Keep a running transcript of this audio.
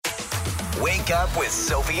Wake Up with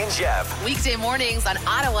Sophie and Jeff. Weekday mornings on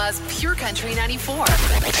Ottawa's Pure Country 94.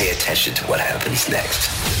 Pay attention to what happens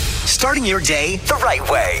next. Starting your day the right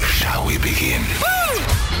way. Shall we begin? Woo!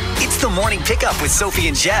 It's the morning pickup with Sophie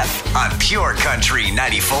and Jeff on Pure Country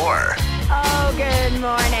 94. Oh, good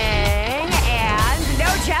morning. And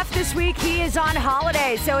no Jeff this week. He is on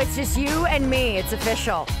holiday, so it's just you and me. It's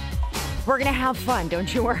official. We're going to have fun,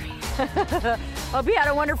 don't you worry. Hope you had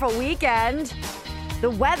a wonderful weekend. The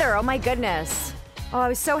weather, oh my goodness. Oh, I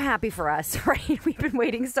was so happy for us, right? We've been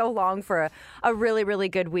waiting so long for a really, really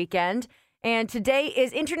good weekend. And today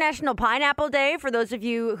is International Pineapple Day. For those of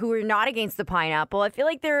you who are not against the pineapple, I feel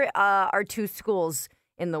like there are two schools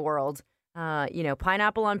in the world.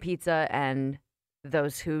 Pineapple on pizza and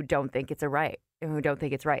those who don't think it's right.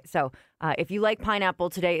 So if you like pineapple,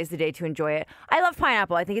 today is the day to enjoy it. I love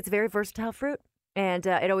pineapple. I think it's a very versatile fruit. And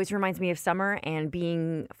it always reminds me of summer and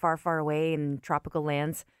being far, far away in tropical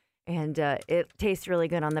lands. And it tastes really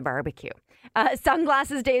good on the barbecue.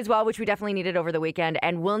 Sunglasses day as well, which we definitely needed over the weekend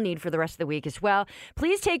and will need for the rest of the week as well.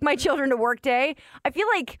 Please take my children to work day. I feel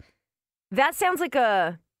like that sounds like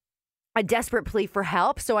a desperate plea for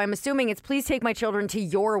help. So I'm assuming it's please take my children to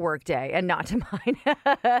your work day and not to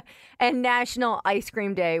mine. And National Ice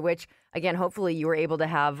Cream Day, which, again, hopefully you were able to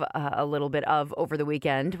have a little bit of over the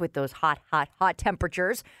weekend with those hot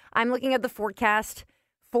temperatures. I'm looking at the forecast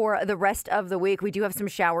for the rest of the week. We do have some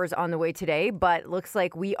showers on the way today, but looks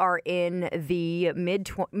like we are in the mid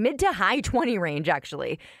to high 20 range,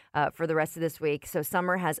 actually, for the rest of this week. So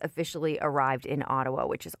summer has officially arrived in Ottawa,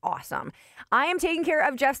 which is awesome. I am taking care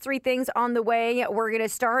of Jeff's three things on the way. We're going to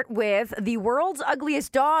start with the world's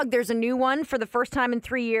ugliest dog. There's a new one for the first time in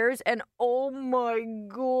 3 years, and oh my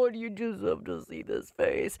God, you just have to see this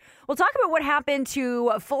face. We'll talk about what happened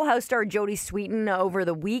to Full House star Jodie Sweetin over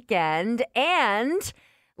the weekend, and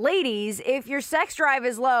ladies, if your sex drive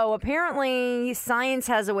is low, apparently science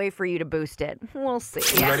has a way for you to boost it. We'll see.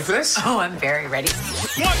 You ready for this? Oh, I'm very ready. 1,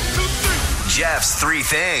 2, 3. Jeff's three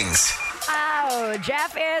things. Oh,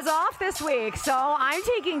 Jeff is off this week, so I'm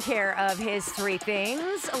taking care of his three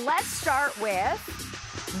things. Let's start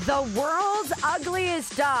with the world's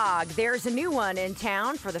ugliest dog. There's a new one in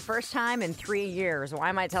town for the first time in 3 years. Why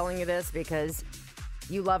am I telling you this? Because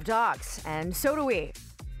you love dogs, and so do we.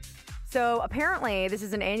 So apparently, this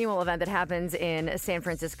is an annual event that happens in San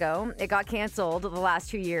Francisco. It got canceled the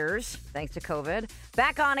last 2 years, thanks to COVID.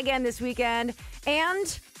 Back on again this weekend.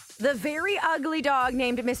 And the very ugly dog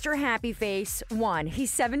named Mr. Happy Face won.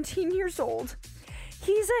 He's 17 years old.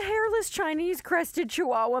 He's a hairless Chinese crested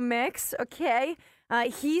Chihuahua mix, okay?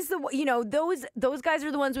 He's those guys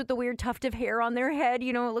are the ones with the weird tuft of hair on their head.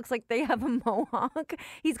 You know, it looks like they have a mohawk.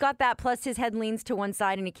 He's got that, plus his head leans to one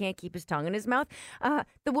side and he can't keep his tongue in his mouth.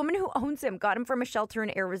 The woman who owns him got him from a shelter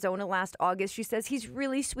in Arizona last August. She says he's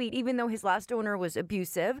really sweet, even though his last owner was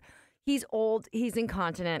abusive. He's old, he's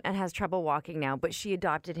incontinent, and has trouble walking now, but she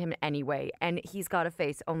adopted him anyway, and he's got a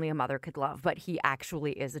face only a mother could love, but he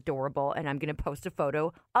actually is adorable, and I'm going to post a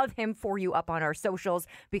photo of him for you up on our socials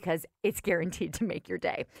because it's guaranteed to make your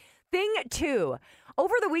day. Thing two,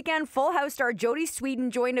 over the weekend, Full House star Jodie Sweetin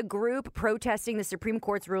joined a group protesting the Supreme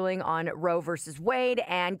Court's ruling on Roe versus Wade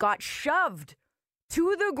and got shoved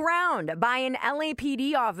to the ground by an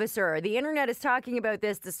LAPD officer. The internet is talking about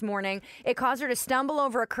this morning. It caused her to stumble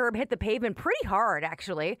over a curb, hit the pavement pretty hard,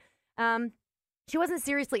 actually. She wasn't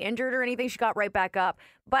seriously injured or anything. She got right back up.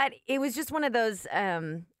 But it was just one of those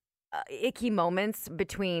icky moments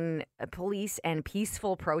between police and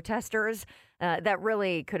peaceful protesters that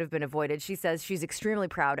really could have been avoided. She says she's extremely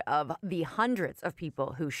proud of the hundreds of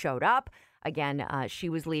people who showed up. Again, she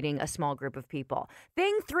was leading a small group of people.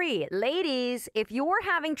 Thing three, ladies, if you're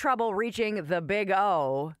having trouble reaching the big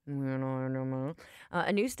O,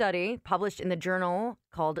 a new study published in the journal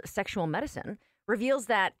called Sexual Medicine reveals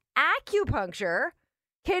that acupuncture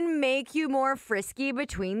can make you more frisky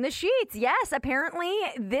between the sheets. Yes, apparently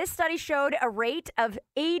this study showed a rate of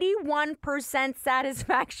 81%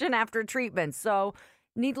 satisfaction after treatment. So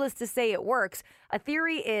needless to say, it works. A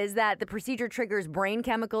theory is that the procedure triggers brain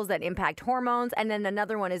chemicals that impact hormones. And then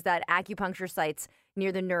another one is that acupuncture sites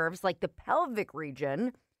near the nerves, like the pelvic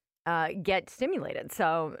region, get stimulated.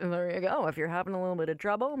 So there you go. If you're having a little bit of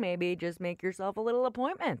trouble, maybe just make yourself a little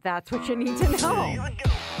appointment. That's what you need to know.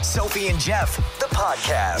 Sophie and Jeff, the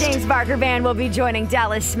podcast. James Barker Band will be joining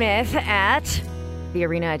Dallas Smith at the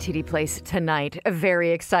arena at TD Place tonight.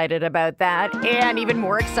 Very excited about that. And even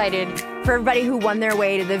more excited for everybody who won their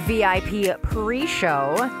way to the VIP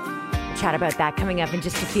pre-show. We'll chat about that coming up in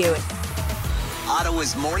just a few.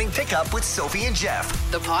 Ottawa's Morning Pickup with Sophie and Jeff.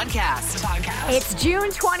 The podcast. It's June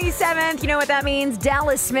 27th. You know what that means?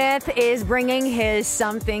 Dallas Smith is bringing his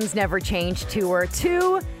Some Things Never Change tour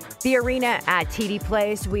to the arena at TD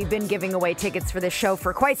Place. We've been giving away tickets for this show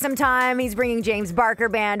for quite some time. He's bringing James Barker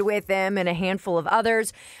Band with him and a handful of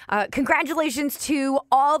others. Congratulations to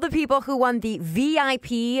all the people who won the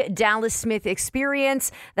VIP Dallas Smith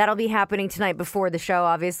experience. That'll be happening tonight before the show,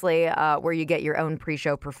 obviously, where you get your own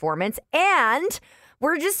pre-show performance. And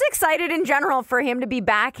we're just excited in general for him to be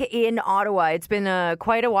back in Ottawa. It's been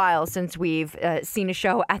quite a while since we've seen a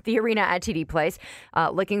show at the arena at TD Place.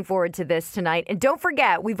 Looking forward to this tonight. And don't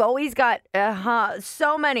forget, we've always got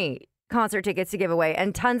so many concert tickets to give away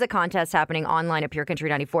and tons of contests happening online at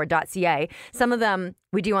purecountry94.ca. Some of them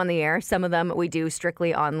we do on the air. Some of them we do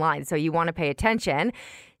strictly online. So you want to pay attention.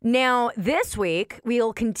 Now, this week,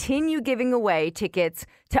 we'll continue giving away tickets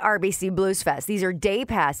to RBC Blues Fest. These are day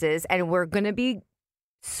passes, and we're going to be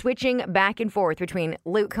switching back and forth between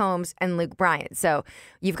Luke Combs and Luke Bryan. So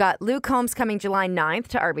you've got Luke Combs coming July 9th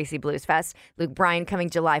to RBC Blues Fest, Luke Bryan coming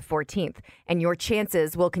July 14th. And your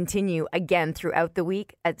chances will continue again throughout the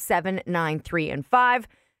week at 7, 9, 3, and 5.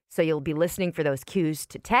 So you'll be listening for those cues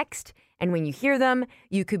to text. And when you hear them,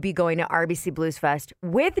 you could be going to RBC Blues Fest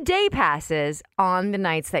with day passes on the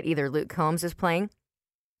nights that either Luke Combs is playing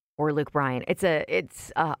or Luke Bryan. It's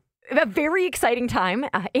a very exciting time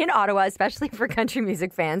in Ottawa, especially for country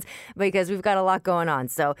music fans, because we've got a lot going on.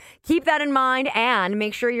 So keep that in mind and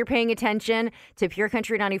make sure you're paying attention to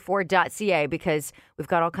purecountry94.ca because we've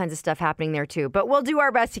got all kinds of stuff happening there too. But we'll do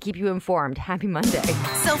our best to keep you informed. Happy Monday.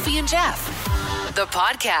 Sophie and Jeff, the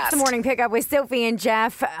podcast. The morning pickup with Sophie and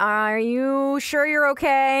Jeff. Are you sure you're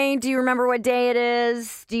okay? Do you remember what day it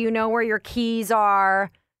is? Do you know where your keys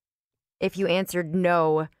are? If you answered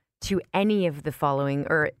no to any of the following,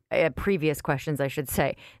 or previous questions, I should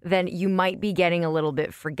say, then you might be getting a little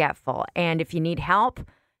bit forgetful. And if you need help,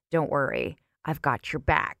 don't worry. I've got your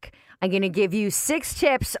back. I'm going to give you 6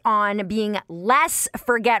 tips on being less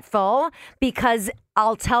forgetful because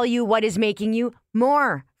I'll tell you what is making you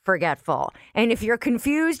more forgetful. And if you're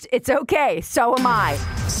confused, it's okay. So am I.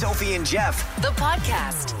 Sophie and Jeff. The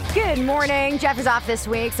podcast. Good morning. Jeff is off this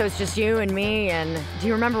week, so it's just you and me. And do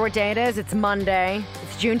you remember what day it is? It's Monday.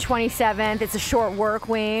 It's June 27th. It's a short work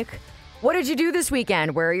week. What did you do this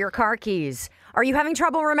weekend? Where are your car keys? Are you having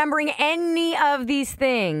trouble remembering any of these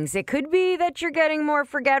things? It could be that you're getting more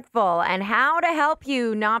forgetful. And how to help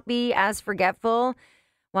you not be as forgetful?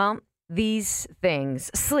 Well, these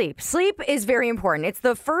things. Sleep. Sleep is very important. It's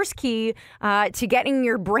the first key to getting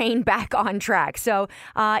your brain back on track. So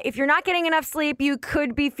if you're not getting enough sleep, you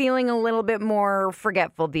could be feeling a little bit more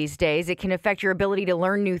forgetful these days. It can affect your ability to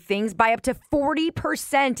learn new things by up to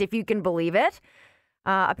 40%, if you can believe it.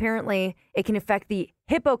 Apparently, it can affect the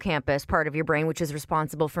hippocampus part of your brain, which is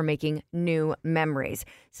responsible for making new memories.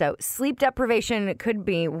 So sleep deprivation could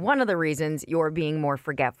be one of the reasons you're being more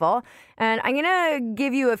forgetful. And I'm going to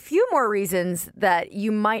give you a few more reasons that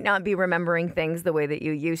you might not be remembering things the way that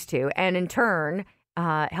you used to. And in turn,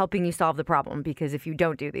 helping you solve the problem, because if you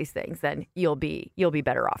don't do these things, then you'll be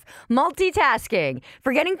better off. Multitasking.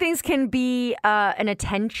 Forgetting things can be an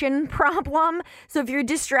attention problem. So if you're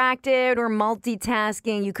distracted or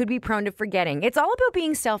multitasking, you could be prone to forgetting. It's all about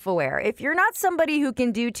being self-aware. If you're not somebody who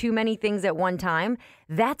can do too many things at one time,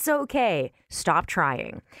 that's okay. Stop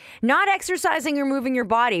trying. Not exercising or moving your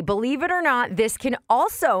body. Believe it or not, this can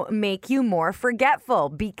also make you more forgetful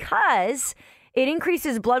because it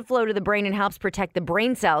increases blood flow to the brain and helps protect the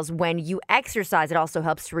brain cells when you exercise. It also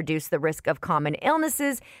helps to reduce the risk of common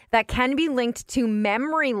illnesses that can be linked to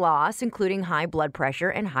memory loss, including high blood pressure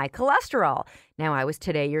and high cholesterol. Now, I was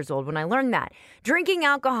today years old when I learned that. Drinking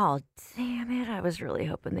alcohol. Damn it, I was really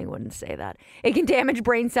hoping they wouldn't say that. It can damage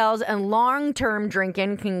brain cells, and long-term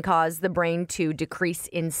drinking can cause the brain to decrease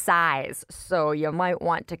in size. So you might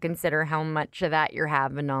want to consider how much of that you're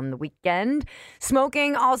having on the weekend.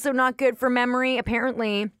 Smoking, also not good for memory.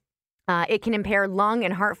 Apparently, it can impair lung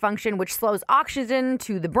and heart function, which slows oxygen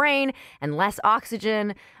to the brain, and less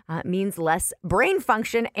oxygen means less brain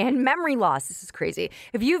function and memory loss. This is crazy.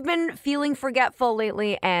 If you've been feeling forgetful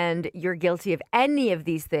lately and you're guilty of any of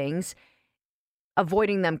these things,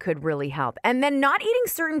 avoiding them could really help. And then not eating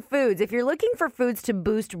certain foods. If you're looking for foods to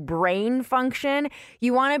boost brain function,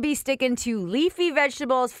 you want to be sticking to leafy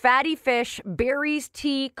vegetables, fatty fish, berries,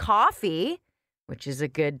 tea, coffee, which is a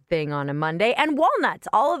good thing on a Monday, and walnuts.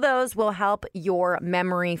 All of those will help your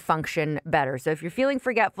memory function better. So if you're feeling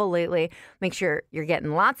forgetful lately, make sure you're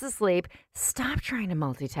getting lots of sleep. Stop trying to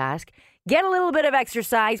multitask. Get a little bit of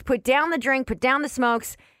exercise. Put down the drink, put down the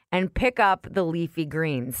smokes, and pick up the leafy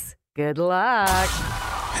greens. Good luck.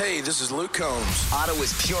 Hey, this is Luke Combs.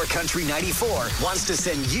 Ottawa's Pure Country 94 wants to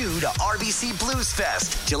send you to RBC Blues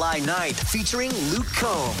Fest, July 9th, featuring Luke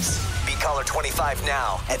Combs. Be caller 25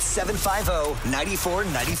 now at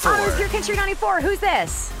 750-9494. Ottawa's Pure Country 94. Who's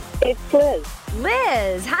this? It's Liz.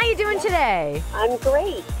 Liz, how you doing today? I'm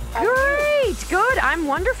great. How are you? Great, good. I'm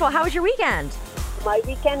wonderful. How was your weekend? My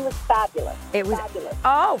weekend was fabulous. It was fabulous.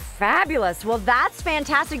 Oh, fabulous. Well, that's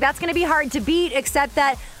fantastic. That's going to be hard to beat, except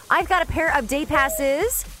that I've got a pair of day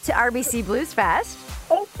passes to RBC Blues Fest.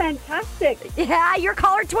 Oh, fantastic. Yeah, you're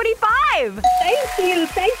caller 25. Thank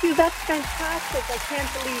you. That's fantastic. I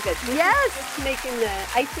can't believe it. Yes. Just making the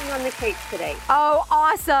icing on the cake today. Oh,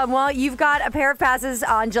 awesome. Well, you've got a pair of passes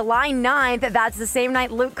on July 9th. That's the same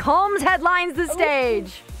night Luke Combs headlines the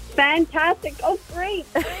stage. Fantastic. Oh, great.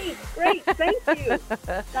 Thank you.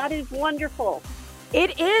 That is wonderful.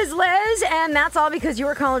 It is, Liz, and that's all because you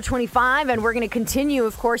were caller 25, and we're going to continue.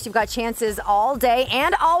 Of course, you've got chances all day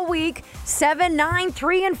and all week. 7, 9,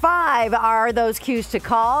 3, and 5 are those cues to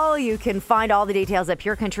call. You can find all the details at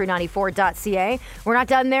purecountry94.ca. We're not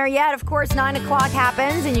done there yet. Of course, 9 o'clock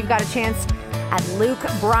happens, and you've got a chance at Luke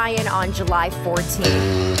Bryan on July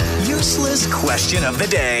 14th. Useless question of the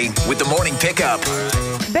day with the morning pickup.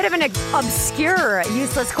 Bit of an obscure,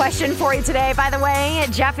 useless question for you today. By the way,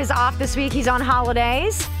 Jeff is off this week. He's on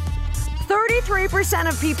holidays. 33%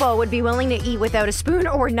 of people would be willing to eat without a spoon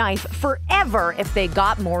or knife forever if they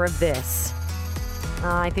got more of this.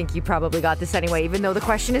 I think you probably got this anyway, even though the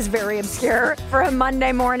question is very obscure for a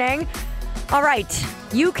Monday morning. All right,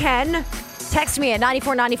 you can text me at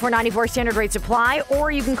 949494 standard rate supply,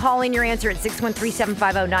 or you can call in your answer at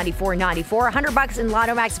 613-750-9494. $100 in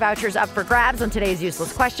Lotto Max vouchers up for grabs on today's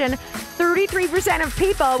useless question. 33% of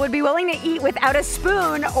people would be willing to eat without a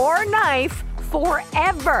spoon or knife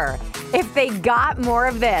forever if they got more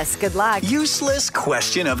of this. Good luck. Useless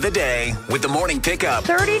question of the day with the morning pickup.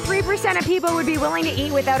 33% of people would be willing to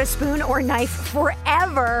eat without a spoon or knife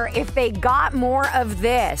forever if they got more of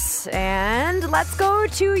this. And let's go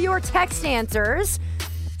to your text answers,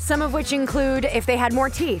 some of which include if they had more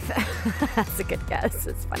teeth. That's a good guess.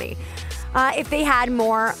 It's funny. If they had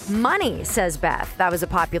more money, says Beth. That was a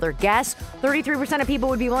popular guess. 33% of people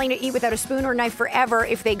would be willing to eat without a spoon or knife forever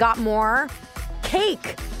if they got more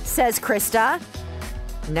cake, says Krista.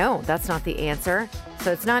 No, that's not the answer.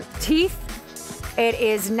 So it's not teeth. It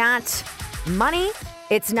is not money.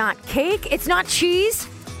 It's not cake. It's not cheese.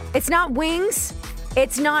 It's not wings.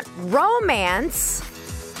 It's not romance.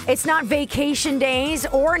 It's not vacation days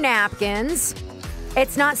or napkins.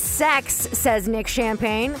 It's not sex, says Nick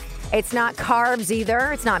Champagne. It's not carbs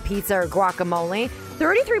either. It's not pizza or guacamole.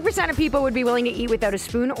 33% of people would be willing to eat without a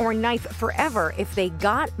spoon or knife forever if they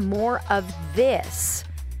got more of this.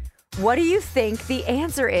 What do you think the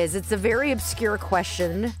answer is? It's a very obscure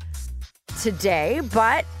question today,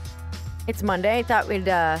 but it's Monday. I thought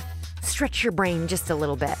we'd stretch your brain just a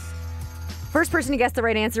little bit. First person to guess the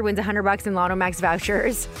right answer wins $100 in Lotto Max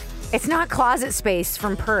vouchers. It's not closet space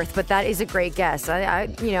from Perth, but that is a great guess. I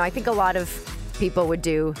think a lot of people would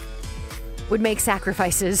make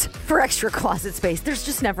sacrifices for extra closet space. There's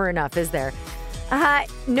just never enough, is there?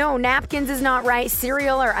 No, napkins is not right.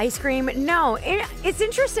 Cereal or ice cream, no. It's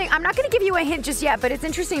interesting. I'm not going to give you a hint just yet, but it's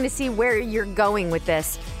interesting to see where you're going with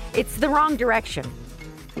this. It's the wrong direction.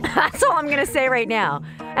 That's all I'm going to say right now.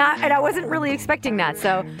 And I wasn't really expecting that,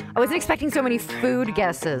 so I wasn't expecting so many food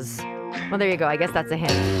guesses. Well, there you go. I guess that's a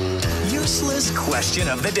hint. Useless question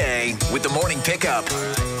of the day with the morning pickup.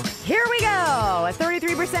 Here we go.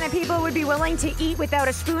 33% of people would be willing to eat without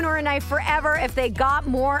a spoon or a knife forever if they got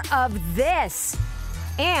more of this.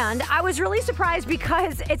 And I was really surprised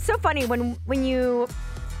because it's so funny when you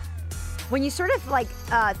sort of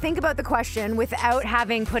think about the question without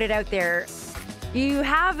having put it out there. You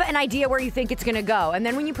have an idea where you think it's going to go. And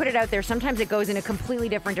then when you put it out there, sometimes it goes in a completely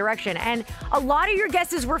different direction. And a lot of your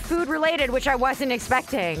guesses were food related, which I wasn't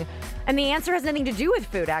expecting. And the answer has nothing to do with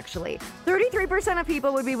food, actually. 33% of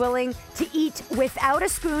people would be willing to eat without a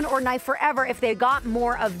spoon or knife forever if they got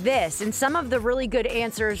more of this. And some of the really good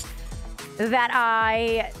answers that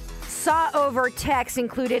I saw over text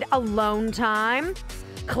included alone time,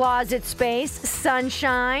 closet space,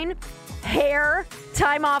 sunshine, hair,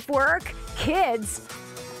 time off work, kids.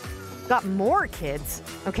 Got more kids.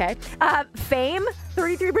 Okay. Fame.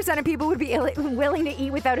 33% of people would be willing to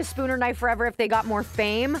eat without a spoon or knife forever if they got more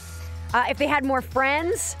fame. If they had more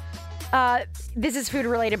friends. This is food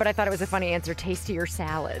related, but I thought it was a funny answer. Tastier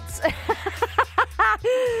salads.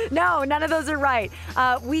 No, none of those are right.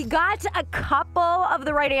 We got a couple of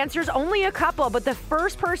the right answers, only a couple, but the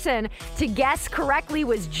first person to guess correctly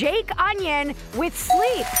was Jake Onion with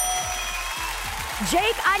sleep.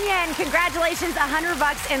 Jake Onion, congratulations,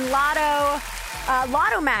 $100 in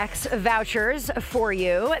Lotto Max vouchers for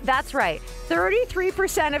you. That's right.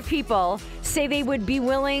 33% of people say they would be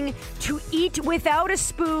willing to eat without a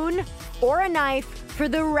spoon or a knife for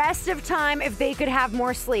the rest of time if they could have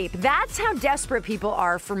more sleep. That's how desperate people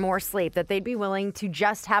are for more sleep, that they'd be willing to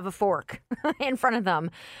just have a fork in front of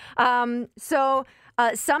them.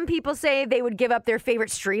 Some people say they would give up their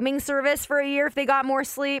favorite streaming service for a year if they got more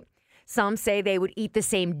sleep. Some say they would eat the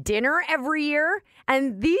same dinner every year.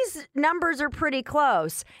 And these numbers are pretty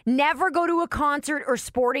close. Never go to a concert or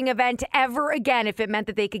sporting event ever again if it meant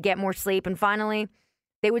that they could get more sleep. And finally,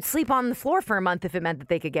 they would sleep on the floor for a month if it meant that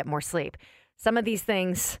they could get more sleep. Some of these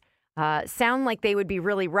things sound like they would be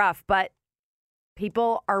really rough, but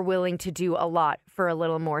people are willing to do a lot for a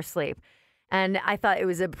little more sleep. And I thought it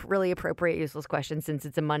was a really appropriate, useless question since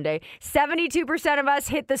it's a Monday. 72% of us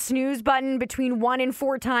hit the snooze button between 1 and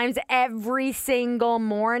 4 times every single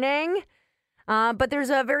morning. But there's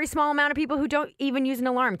a very small amount of people who don't even use an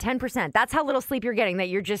alarm, 10%. That's how little sleep you're getting, that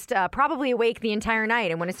you're just probably awake the entire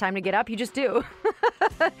night. And when it's time to get up, you just do.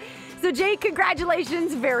 So, Jake,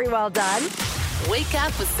 congratulations. Very well done. Wake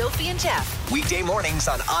up with Sophie and Jeff. Weekday mornings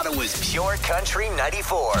on Ottawa's Pure Country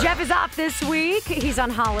 94. Jeff is off this week. He's on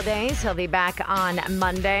holidays. He'll be back on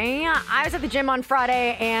Monday. I was at the gym on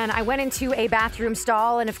Friday, and I went into a bathroom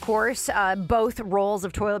stall, and of course, both rolls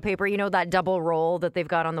of toilet paper, you know, that double roll that they've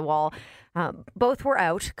got on the wall, both were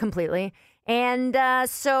out completely. And I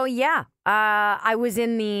was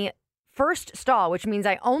in the first stall, which means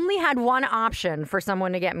I only had one option for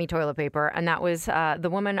someone to get me toilet paper, and that was the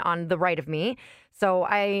woman on the right of me. So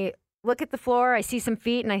I look at the floor, I see some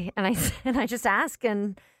feet, and I just ask,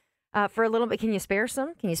 and for a little bit, can you spare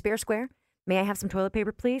some? Can you spare a square? May I have some toilet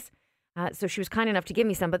paper, please? So she was kind enough to give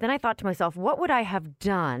me some, but then I thought to myself, what would I have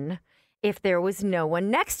done if there was no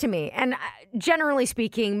one next to me? And generally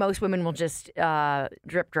speaking, most women will just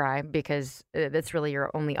drip dry because that's really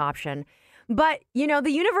your only option. But, you know,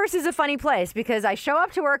 the universe is a funny place because I show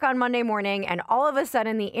up to work on Monday morning and all of a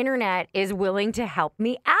sudden the internet is willing to help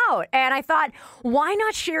me out. And I thought, why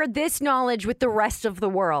not share this knowledge with the rest of the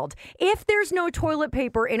world? If there's no toilet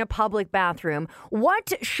paper in a public bathroom,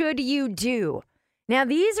 what should you do? Now,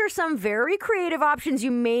 these are some very creative options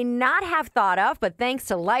you may not have thought of, but thanks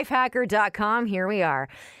to lifehacker.com, here we are.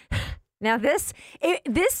 Now, this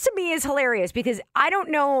to me is hilarious because I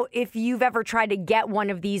don't know if you've ever tried to get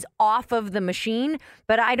one of these off of the machine,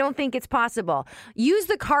 but I don't think it's possible. Use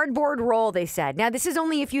the cardboard roll, they said. Now, this is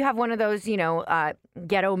only if you have one of those,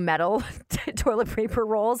 ghetto metal toilet paper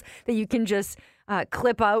rolls that you can just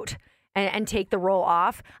clip out and take the roll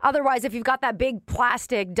off. Otherwise, if you've got that big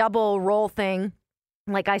plastic double roll thing,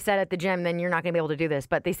 like I said at the gym, then you're not going to be able to do this.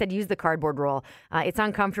 But they said use the cardboard roll. It's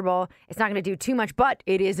uncomfortable. It's not going to do too much, but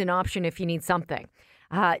it is an option if you need something.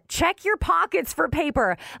 Check your pockets for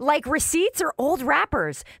paper, like receipts or old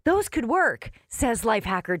wrappers. Those could work, says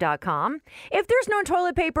lifehacker.com. If there's no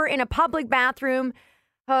toilet paper in a public bathroom,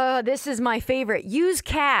 this is my favorite. Use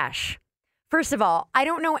cash. First of all, I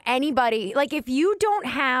don't know anybody, like if you don't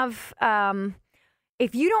have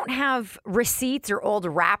receipts or old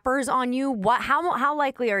wrappers on you, how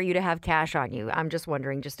likely are you to have cash on you? I'm just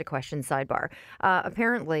wondering, just a question sidebar.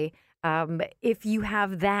 Apparently, if you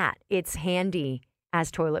have that, it's handy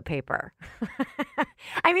as toilet paper.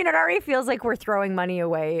 I mean, it already feels like we're throwing money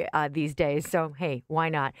away these days. So, hey, why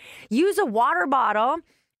not? Use a water bottle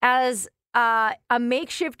as a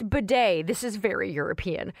makeshift bidet. This is very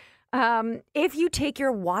European. If you take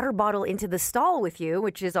your water bottle into the stall with you,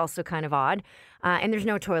 which is also kind of odd, and there's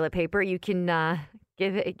no toilet paper, you can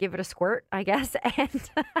give it a squirt, I guess. And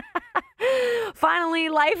finally,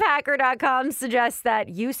 lifehacker.com suggests that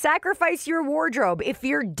you sacrifice your wardrobe. If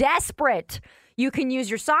you're desperate, you can use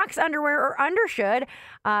your socks, underwear, or undershould.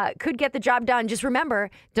 Could get the job done. Just remember,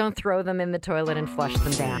 don't throw them in the toilet and flush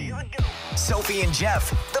them down. Sophie and Jeff,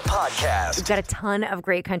 the podcast. We've got a ton of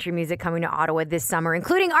great country music coming to Ottawa this summer,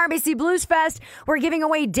 including RBC Blues Fest. We're giving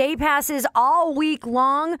away day passes all week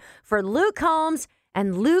long for Luke Combs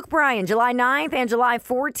and Luke Bryan, July 9th and July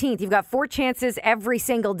 14th. You've got 4 chances every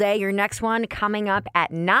single day. Your next one coming up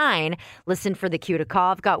at 9. Listen for the cue to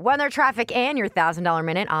call. I've got weather, traffic, and your $1,000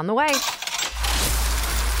 minute on the way.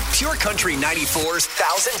 Pure Country 94's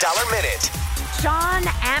 $1,000 minute. Sean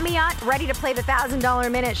Amiot, ready to play the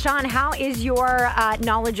 $1,000 minute. Sean, how is your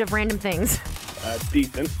knowledge of random things?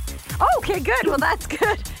 Decent. Oh, okay, good. Well, that's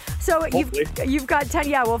good. So you've got 10.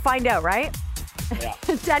 Yeah, we'll find out, right? Yeah.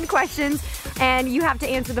 10 questions, and you have to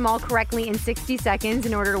answer them all correctly in 60 seconds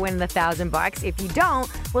in order to win the $1,000. If you don't,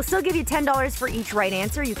 we'll still give you $10 for each right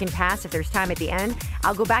answer. You can pass if there's time at the end.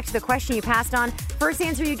 I'll go back to the question you passed on. First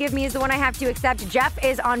answer you give me is the one I have to accept. Jeff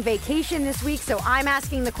is on vacation this week, so I'm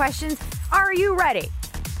asking the questions. Are you ready?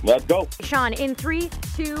 Let's go. Sean, in 3,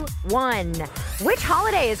 2, 1. Which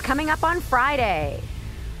holiday is coming up on Friday?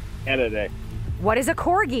 Canada Day. What is a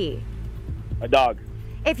corgi? A dog.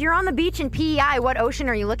 If you're on the beach in PEI, what ocean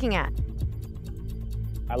are you looking at?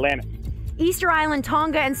 Atlantic. Easter Island,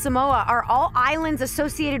 Tonga, and Samoa are all islands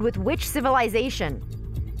associated with which civilization?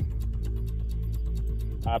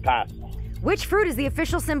 Pass. Which fruit is the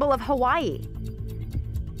official symbol of Hawaii?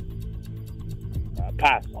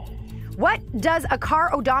 Pass. What does a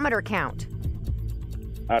car odometer count?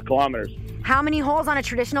 Kilometers. How many holes on a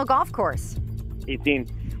traditional golf course? 18.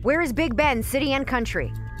 Where is Big Ben, city and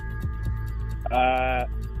country?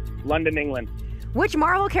 London, England. Which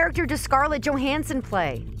Marvel character does Scarlett Johansson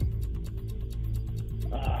play?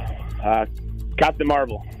 Captain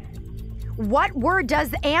Marvel. What word does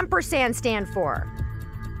the ampersand stand for?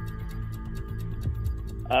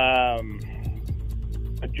 A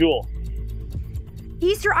jewel.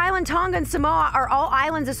 Easter Island, Tonga, and Samoa are all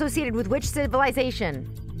islands associated with which civilization?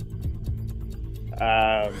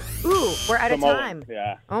 Ooh, we're out of Samoa. time.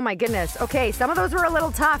 Yeah. Oh my goodness. Okay, some of those were a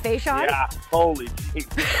little tough, eh, Sean? Yeah. Holy jeez.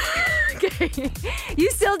 Okay.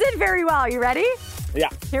 You still did very well. You ready? Yeah.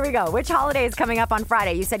 Here we go. Which holiday is coming up on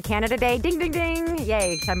Friday? You said Canada Day. Ding, ding, ding.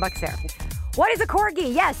 Yay, $10 there. What is a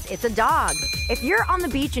corgi? Yes, it's a dog. If you're on the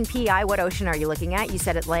beach in PEI, what ocean are you looking at? You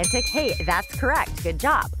said Atlantic. Hey, that's correct. Good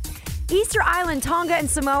job. Easter Island, Tonga, and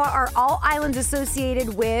Samoa are all islands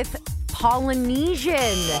associated with Polynesian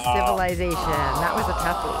civilization. That was a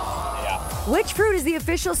tough one. Yeah. Which fruit is the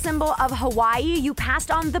official symbol of Hawaii? You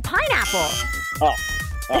passed on the pineapple. Oh.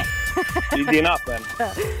 Easy enough then.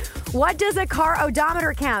 What does a car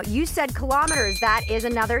odometer count? You said kilometers. That is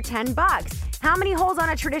another $10. How many holes on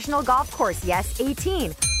a traditional golf course? Yes,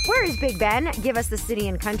 18. Where is Big Ben? Give us the city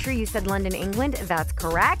and country. You said London, England. That's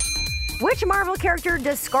correct. Which Marvel character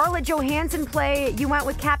does Scarlett Johansson play? You went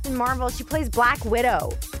with Captain Marvel. She plays Black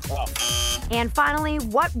Widow. Oh. And finally,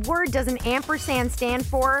 what word does an ampersand stand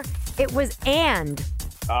for? It was and.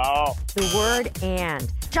 Oh. The word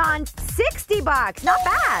and. John, $60. Not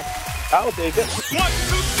bad. I'll take it. 1, 2,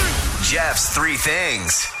 3. Jeff's 3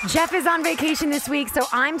 things. Jeff is on vacation this week, so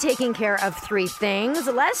I'm taking care of 3 things.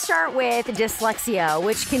 Let's start with dyslexia,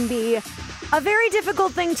 which can be a very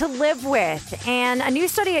difficult thing to live with. And a new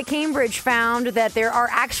study at Cambridge found that there are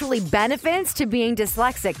actually benefits to being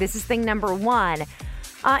dyslexic. This is thing number 1.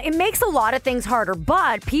 It makes a lot of things harder,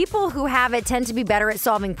 but people who have it tend to be better at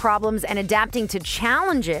solving problems and adapting to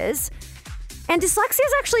challenges. And dyslexia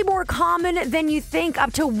is actually more common than you think.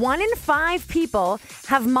 Up to 1 in 5 people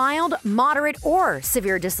have mild, moderate, or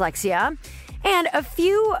severe dyslexia. And a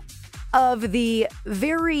few of the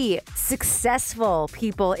very successful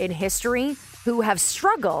people in history who have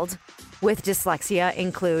struggled with dyslexia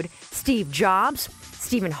include Steve Jobs,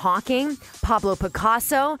 Stephen Hawking, Pablo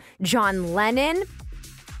Picasso, John Lennon.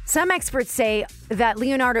 Some experts say that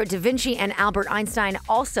Leonardo da Vinci and Albert Einstein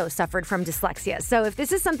also suffered from dyslexia. So if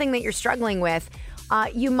this is something that you're struggling with,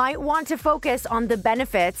 you might want to focus on the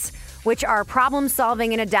benefits, which are problem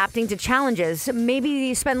solving and adapting to challenges. Maybe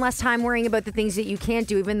you spend less time worrying about the things that you can't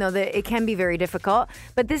do, even though it can be very difficult.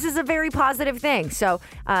 But this is a very positive thing. So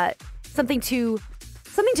something to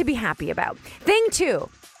be happy about. Thing 2,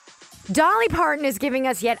 Dolly Parton is giving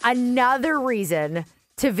us yet another reason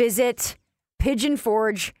to visit Pigeon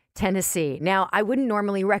Forge, Tennessee. Now, I wouldn't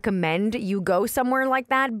normally recommend you go somewhere like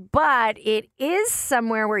that, but it is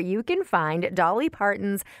somewhere where you can find Dolly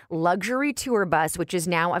Parton's luxury tour bus, which is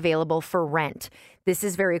now available for rent. This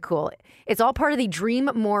is very cool. It's all part of the Dream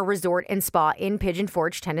More Resort and Spa in Pigeon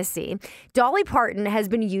Forge, Tennessee. Dolly Parton has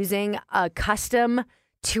been using a custom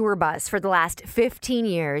tour bus for the last 15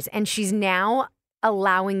 years, and she's now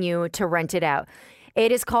allowing you to rent it out.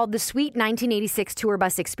 It is called the Suite 1986 Tour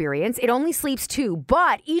Bus Experience. It only sleeps 2,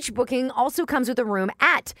 but each booking also comes with a room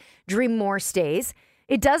at Dream More Stays.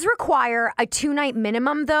 It does require a 2-night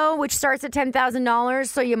minimum, though, which starts at $10,000,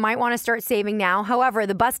 so you might want to start saving now. However,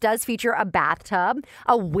 the bus does feature a bathtub,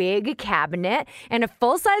 a wig cabinet, and a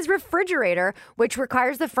full-size refrigerator, which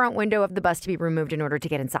requires the front window of the bus to be removed in order to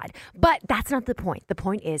get inside. But that's not the point. The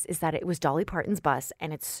point is that it was Dolly Parton's bus,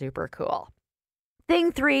 and it's super cool.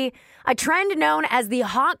 Thing 3, a trend known as the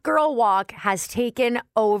hot girl walk has taken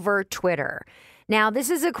over Twitter. Now, this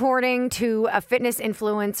is according to a fitness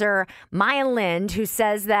influencer, Maya Lind, who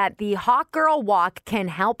says that the hot girl walk can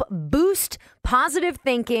help boost positive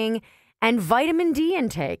thinking and vitamin D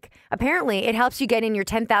intake. Apparently, it helps you get in your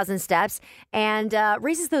 10,000 steps and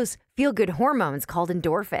raises those feel-good hormones called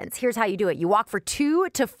endorphins. Here's how you do it. You walk for 2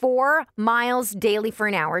 to 4 miles daily for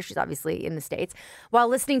an hour. She's obviously in the States. While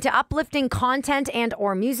listening to uplifting content and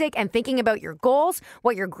or music and thinking about your goals,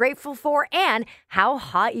 what you're grateful for, and how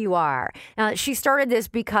hot you are. Now, she started this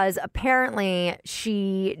because apparently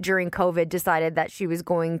she, during COVID, decided that she was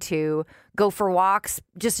going to go for walks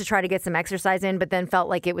just to try to get some exercise in, but then felt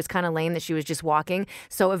like it was kind of lame that she was just walking.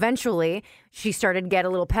 So eventually she started to get a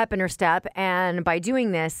little pep in her step, and by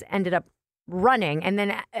doing this ended up running and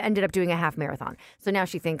then ended up doing a half marathon. So now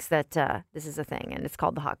she thinks that this is a thing, and it's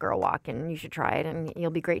called the Hot Girl Walk, and you should try it and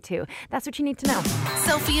you'll be great too. That's what you need to know.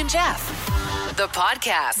 Sophie and Jeff, the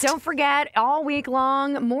podcast. Don't forget, all week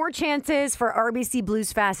long, more chances for RBC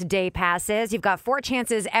Blues Fest day passes. You've got 4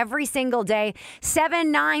 chances every single day,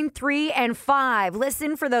 7, 9, 3, and 5.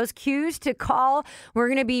 Listen for those cues to call. We're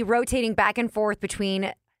going to be rotating back and forth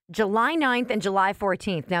between July 9th and July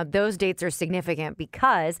 14th. Now, those dates are significant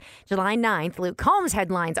because July 9th, Luke Combs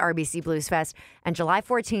headlines RBC Blues Fest, and July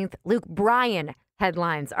 14th, Luke Bryan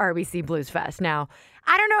headlines RBC Blues Fest. Now,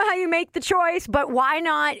 I don't know how you make the choice, but why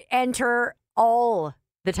not enter all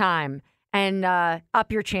the time and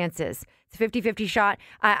up your chances? It's a 50-50 shot.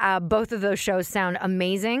 Both of those shows sound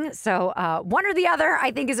amazing. So one or the other,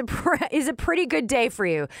 I think, is a pretty good day for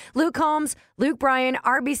you. Luke Combs, Luke Bryan,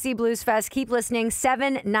 RBC Blues Fest. Keep listening.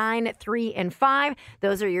 7, 9, 3, and 5.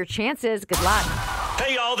 Those are your chances. Good luck.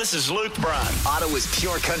 Hey, y'all, this is Luke Bryan. Ottawa's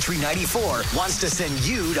Pure Country 94 wants to send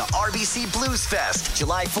you to RBC Blues Fest,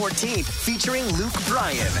 July 14th, featuring Luke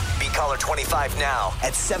Bryan. Be caller 25 now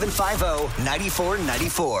at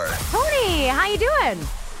 750-9494. Tony, how you doing?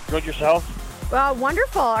 Good yourself?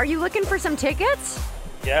 Wonderful. Are you looking for some tickets?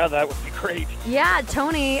 Yeah, that would be great. Yeah,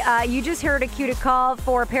 Tony, you just heard a cue to call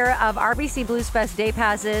for a pair of RBC Blues Fest day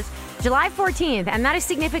passes July 14th. And that is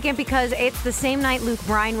significant because it's the same night Luke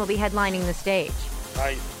Bryan will be headlining the stage.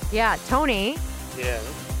 Nice. Yeah, Tony. Yeah.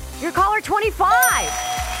 You're caller 25.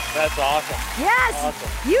 That's awesome. Yes. Awesome.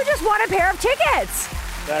 You just won a pair of tickets.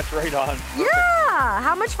 That's right on. Yeah.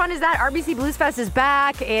 How much fun is that? RBC Blues Fest is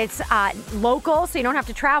back. It's local, so you don't have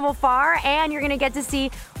to travel far, and you're going to get to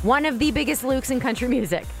see one of the biggest Lukes in country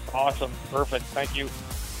music. Awesome. Perfect. Thank you.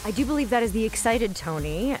 I do believe that is the excited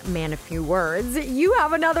Tony, man of few words. You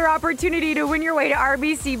have another opportunity to win your way to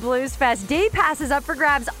RBC Blues Fest. Day passes up for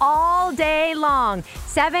grabs all day long.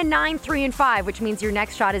 7, 9, 3, and 5, which means your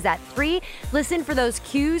next shot is at 3. Listen for those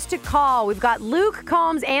cues to call. We've got Luke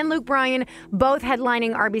Combs and Luke Bryan both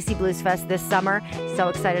headlining RBC Blues Fest this summer. So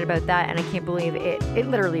excited about that, and I can't believe it. It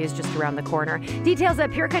literally is just around the corner. Details at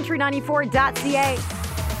purecountry94.ca.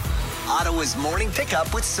 Ottawa's Morning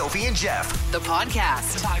Pickup with Sophie and Jeff. The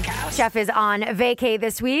podcast. Jeff is on vacay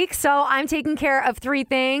this week, so I'm taking care of 3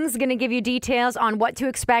 things. Going to give you details on what to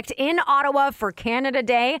expect in Ottawa for Canada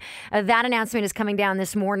Day. That announcement is coming down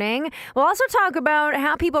this morning. We'll also talk about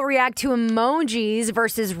how people react to emojis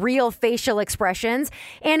versus real facial expressions,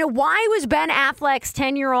 and why was Ben Affleck's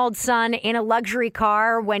 10-year-old son in a luxury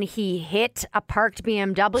car when he hit a parked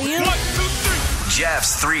BMW.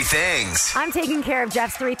 Jeff's 3 things. I'm taking care of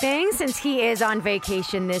Jeff's 3 things since he is on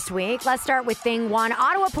vacation this week. Let's start with thing 1.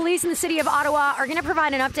 Ottawa police in the city of Ottawa are going to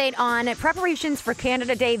provide an update on preparations for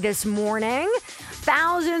Canada Day this morning.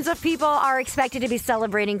 Thousands of people are expected to be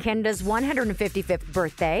celebrating Canada's 155th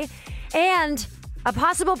birthday, and a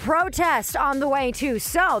possible protest on the way too.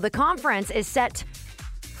 So the conference is set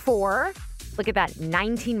for, look at that,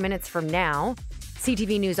 19 minutes from now.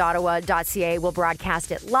 CTVNewsOttawa.ca will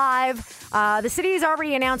broadcast it live. The city has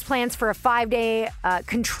already announced plans for a 5-day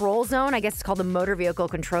control zone. I guess it's called the Motor Vehicle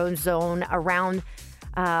Control Zone around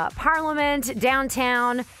Parliament,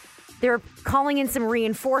 downtown. They're calling in some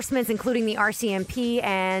reinforcements, including the RCMP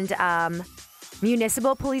and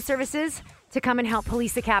municipal police services, to come and help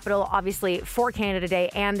police the capital, obviously, for Canada Day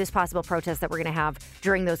and this possible protest that we're going to have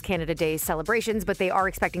during those Canada Day celebrations. But they are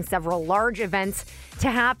expecting several large events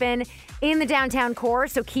to happen in the downtown core,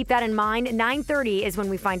 so keep that in mind. 9:30 is when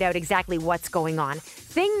we find out exactly what's going on.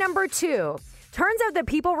 Thing number 2. Turns out that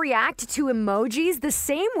people react to emojis the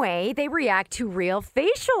same way they react to real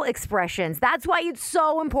facial expressions. That's why it's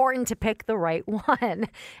so important to pick the right one.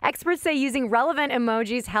 Experts say using relevant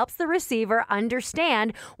emojis helps the receiver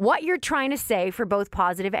understand what you're trying to say for both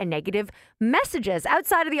positive and negative messages.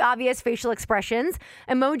 Outside of the obvious facial expressions,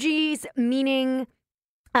 emojis meaning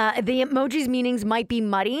The emoji's meanings might be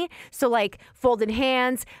muddy. So like folded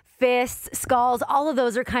hands, fists, skulls, all of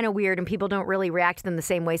those are kind of weird and people don't really react to them the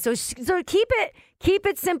same way. So keep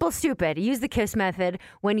it simple, stupid. Use the KISS method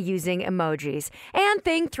when using emojis. And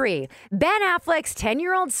thing 3, Ben Affleck's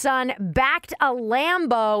 10-year-old son backed a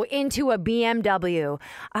Lambo into a BMW.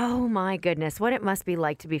 Oh my goodness, what it must be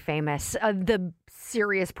like to be famous. The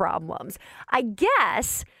serious problems. I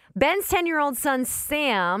guess Ben's 10-year-old son,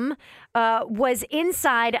 Sam, was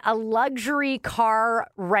inside a luxury car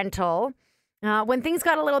rental when things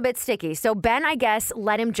got a little bit sticky. So Ben, I guess,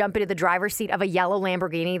 let him jump into the driver's seat of a yellow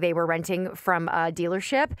Lamborghini they were renting from a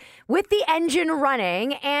dealership with the engine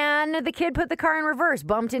running, and the kid put the car in reverse,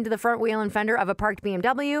 bumped into the front wheel and fender of a parked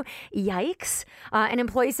BMW. Yikes. An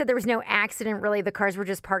employee said there was no accident, really. The cars were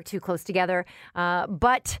just parked too close together.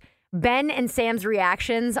 But Ben and Sam's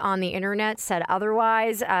reactions on the internet said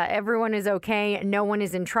otherwise. Everyone is okay. No one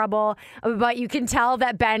is in trouble. But you can tell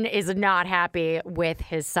that Ben is not happy with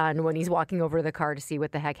his son when he's walking over to the car to see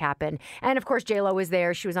what the heck happened. And of course, J-Lo was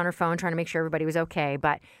there. She was on her phone trying to make sure everybody was okay.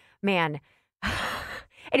 But man,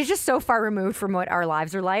 it is just so far removed from what our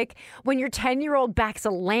lives are like when your 10-year-old backs a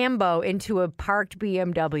Lambo into a parked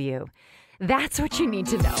BMW. That's what you need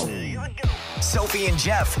to know. Sophie and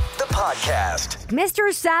Jeff, the podcast.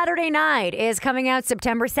 Mr. Saturday Night is coming out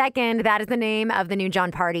September 2nd. That is the name of the new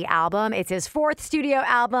John Party album. It's his 4th studio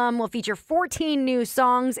album. Will feature 14 new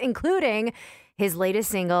songs, including his latest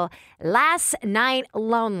single, Last Night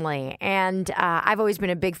Lonely. And I've always been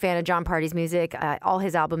a big fan of John Party's music. All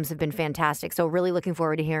his albums have been fantastic. So really looking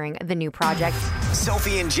forward to hearing the new project.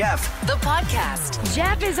 Sophie and Jeff, the podcast.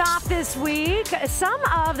 Jeff is off this week. Some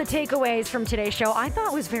of the takeaways from today's show I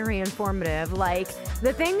thought was very informative, like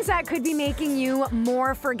the things that could be making you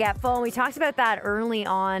more forgetful. We talked about that early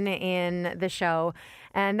on in the show.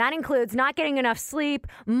 And that includes not getting enough sleep,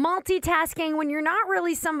 multitasking when you're not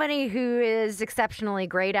really somebody who is exceptionally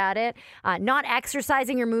great at it, not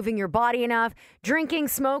exercising or moving your body enough, drinking,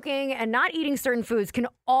 smoking, and not eating certain foods can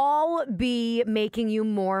all be making you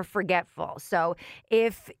more forgetful. So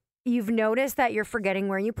if you've noticed that you're forgetting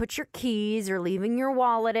where you put your keys or leaving your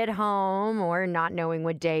wallet at home or not knowing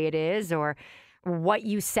what day it is or what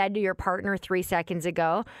you said to your partner 3 seconds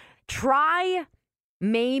ago, try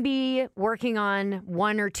maybe working on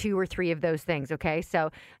 1 or 2 or 3 of those things, okay? So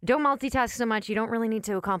don't multitask so much. You don't really need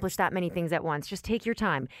to accomplish that many things at once. Just take your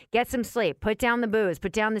time. Get some sleep. Put down the booze.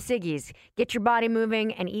 Put down the ciggies. Get your body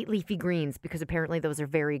moving and eat leafy greens because apparently those are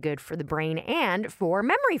very good for the brain and for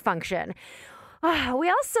memory function. We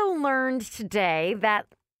also learned today that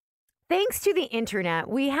thanks to the internet,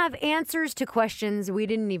 we have answers to questions we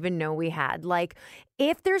didn't even know we had. Like,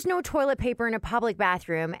 if there's no toilet paper in a public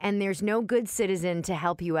bathroom and there's no good citizen to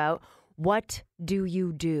help you out, what do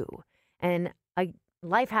you do? And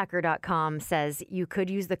lifehacker.com says you could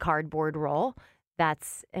use the cardboard roll.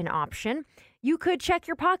 That's an option. You could check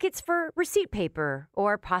your pockets for receipt paper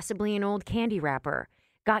or possibly an old candy wrapper.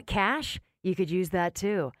 Got cash? You could use that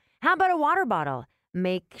too. How about a water bottle?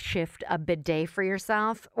 Makeshift a bidet for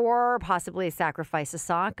yourself, or possibly sacrifice a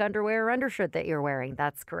sock, underwear, or undershirt that you're wearing.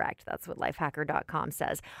 That's correct. That's what lifehacker.com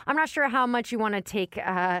says. I'm not sure how much you want to take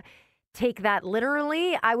that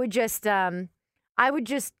literally. I would drip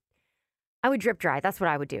dry. That's what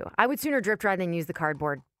I would do. I would sooner drip dry than use the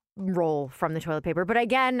cardboard roll from the toilet paper. But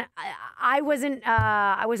again, I wasn't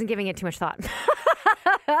giving it too much thought.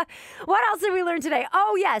 What else did we learn today?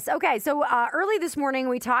 Oh, yes. Okay. So early this morning,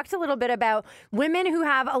 we talked a little bit about women who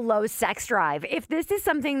have a low sex drive. If this is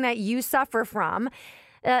something that you suffer from,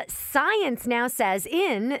 science now says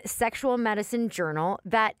in Sexual Medicine Journal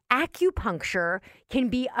that acupuncture can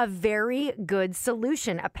be a very good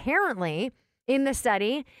solution. Apparently, in the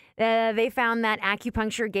study, they found that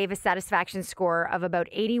acupuncture gave a satisfaction score of about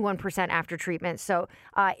 81% after treatment. So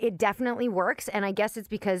it definitely works. And I guess it's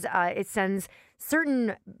because it sends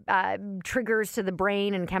certain triggers to the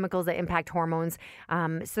brain and chemicals that impact hormones.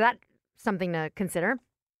 So that's something to consider.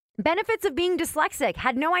 Benefits of being dyslexic.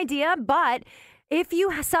 Had no idea, but if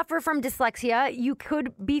you suffer from dyslexia, you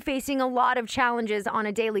could be facing a lot of challenges on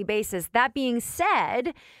a daily basis. That being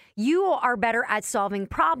said, you are better at solving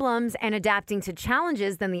problems and adapting to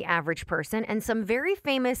challenges than the average person. And some very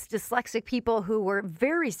famous dyslexic people who were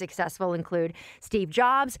very successful include Steve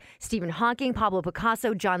Jobs, Stephen Hawking, Pablo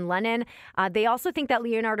Picasso, John Lennon. They also think that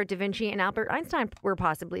Leonardo da Vinci and Albert Einstein were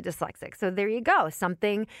possibly dyslexic. So there you go.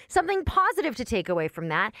 Something positive to take away from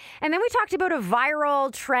that. And then we talked about a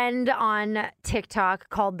viral trend on TikTok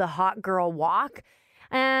called the Hot Girl Walk.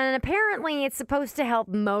 And apparently it's supposed to help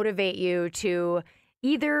motivate you to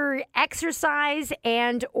either exercise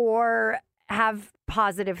and or have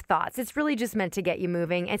positive thoughts. It's really just meant to get you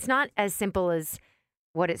moving. It's not as simple as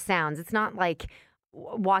what it sounds. It's not like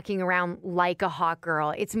walking around like a hot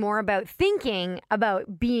girl. It's more about thinking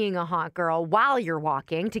about being a hot girl while you're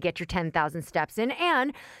walking to get your 10,000 steps in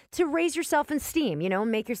and to raise your self-esteem,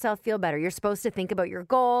 make yourself feel better. You're supposed to think about your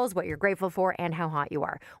goals, what you're grateful for, and how hot you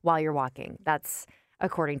are while you're walking. That's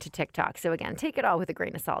according to TikTok. So again, take it all with a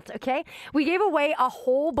grain of salt, okay? We gave away a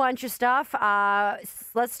whole bunch of stuff.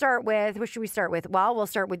 Let's start with, what should we start with? Well, we'll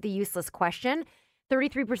start with the useless question.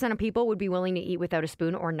 33% of people would be willing to eat without a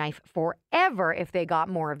spoon or knife forever if they got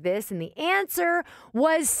more of this. And the answer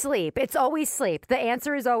was sleep. It's always sleep. The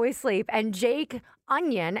answer is always sleep. And Jake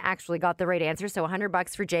Onion actually got the right answer. So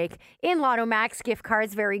 $100 for Jake in Lotto Max gift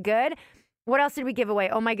cards. Very good. What else did we give away?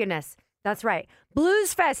 Oh my goodness. That's right.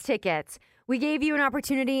 Blues Fest tickets. We gave you an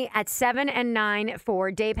opportunity at 7 and 9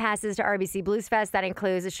 for day passes to RBC Blues Fest. That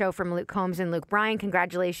includes a show from Luke Combs and Luke Bryan.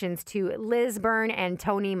 Congratulations to Liz Byrne and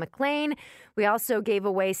Tony McLean. We also gave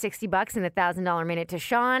away $60 and the $1,000 minute to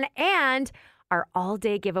Sean. And our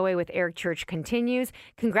all-day giveaway with Eric Church continues.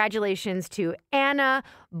 Congratulations to Anna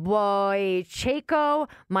Boycheko,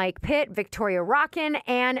 Mike Pitt, Victoria Rockin,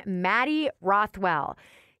 and Maddie Rothwell.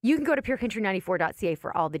 You can go to purecountry94.ca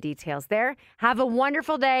for all the details there. Have a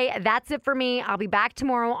wonderful day. That's it for me. I'll be back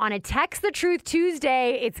tomorrow on a Text the Truth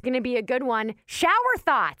Tuesday. It's going to be a good one. Shower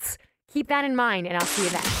thoughts. Keep that in mind, and I'll see you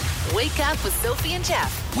then. Wake up with Sophie and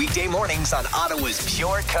Jeff. Weekday mornings on Ottawa's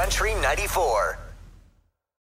Pure Country 94.